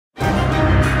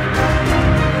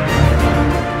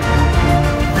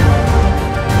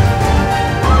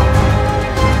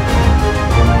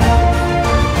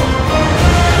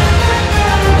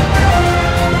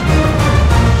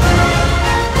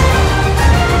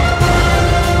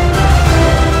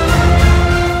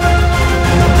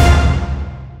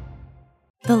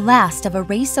last of a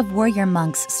race of warrior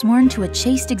monks sworn to a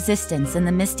chaste existence in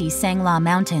the misty Sangla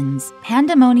Mountains,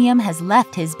 Pandamonium has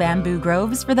left his bamboo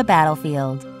groves for the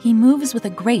battlefield. He moves with a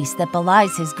grace that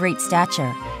belies his great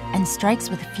stature, and strikes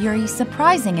with fury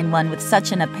surprising in one with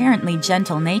such an apparently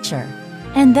gentle nature.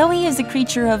 And though he is a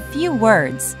creature of few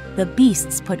words, the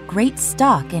beasts put great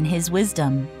stock in his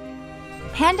wisdom.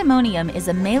 Pandamonium is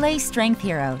a melee strength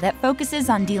hero that focuses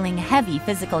on dealing heavy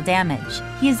physical damage.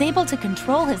 He is able to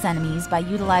control his enemies by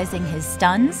utilizing his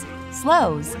stuns,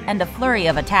 slows, and a flurry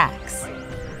of attacks.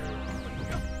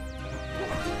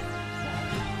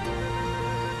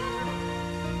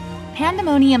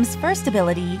 Pandamonium's first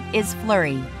ability is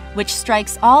Flurry, which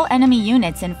strikes all enemy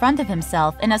units in front of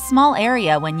himself in a small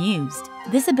area when used.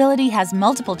 This ability has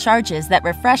multiple charges that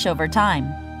refresh over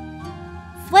time.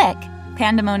 Flick,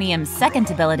 Pandamonium's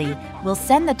second ability, will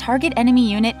send the target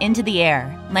enemy unit into the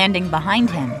air, landing behind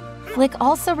him. Flick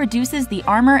also reduces the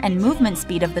armor and movement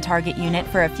speed of the target unit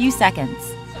for a few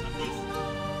seconds.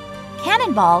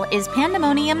 Cannonball is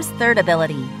Pandamonium's third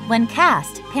ability. When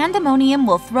cast, Pandamonium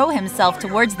will throw himself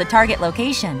towards the target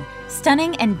location,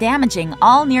 stunning and damaging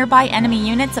all nearby enemy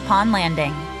units upon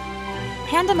landing.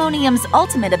 Pandamonium's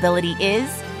ultimate ability is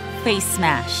Face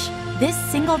Smash. This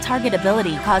single target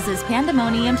ability causes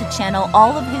Pandamonium to channel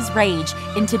all of his rage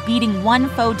into beating one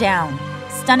foe down,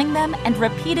 stunning them and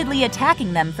repeatedly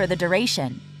attacking them for the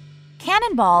duration.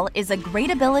 Cannonball is a great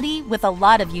ability with a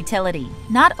lot of utility.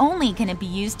 Not only can it be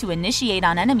used to initiate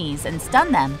on enemies and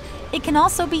stun them, it can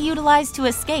also be utilized to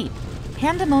escape.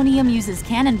 Pandamonium uses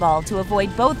Cannonball to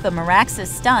avoid both the Maraxus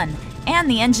stun and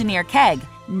the Engineer Keg,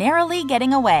 narrowly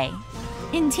getting away.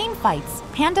 In team fights,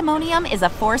 Pandamonium is a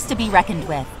force to be reckoned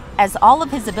with, as all of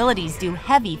his abilities do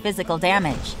heavy physical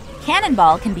damage.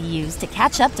 Cannonball can be used to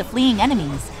catch up to fleeing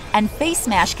enemies, and Face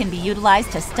Smash can be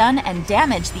utilized to stun and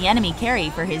damage the enemy carry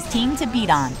for his team to beat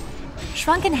on.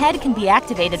 Shrunken Head can be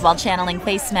activated while channeling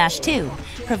Face Smash too,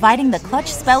 providing the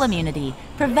clutch spell immunity,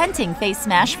 preventing Face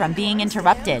Smash from being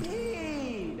interrupted.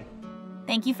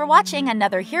 Thank you for watching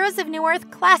another Heroes of Newerth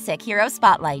Classic Hero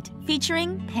Spotlight,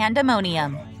 featuring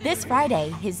Pandamonium. This Friday,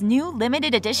 his new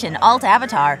limited edition alt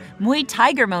avatar, Muay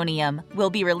Tigermonium, will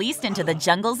be released into the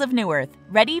jungles of Newerth,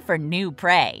 ready for new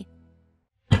prey.